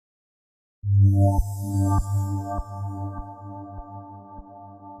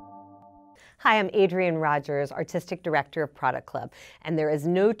Hi, I'm Adrienne Rogers, Artistic Director of Product Club, and there is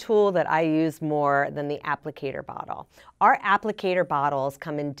no tool that I use more than the applicator bottle. Our applicator bottles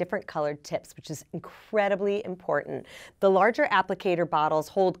come in different colored tips, which is incredibly important. The larger applicator bottles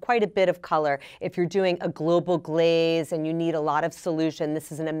hold quite a bit of color. If you're doing a global glaze and you need a lot of solution,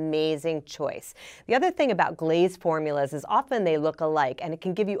 this is an amazing choice. The other thing about glaze formulas is often they look alike, and it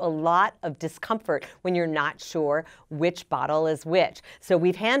can give you a lot of discomfort when you're not sure which bottle is which. So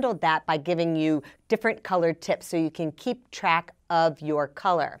we've handled that by giving you different colored tips so you can keep track of your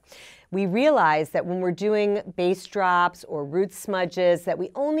color. We realize that when we're doing base drops or root smudges that we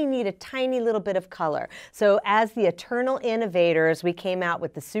only need a tiny little bit of color. So as the eternal innovators, we came out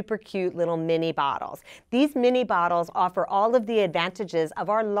with the super cute little mini bottles. These mini bottles offer all of the advantages of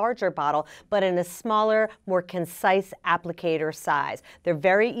our larger bottle, but in a smaller, more concise applicator size. They're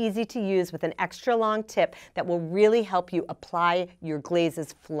very easy to use with an extra long tip that will really help you apply your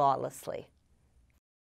glazes flawlessly.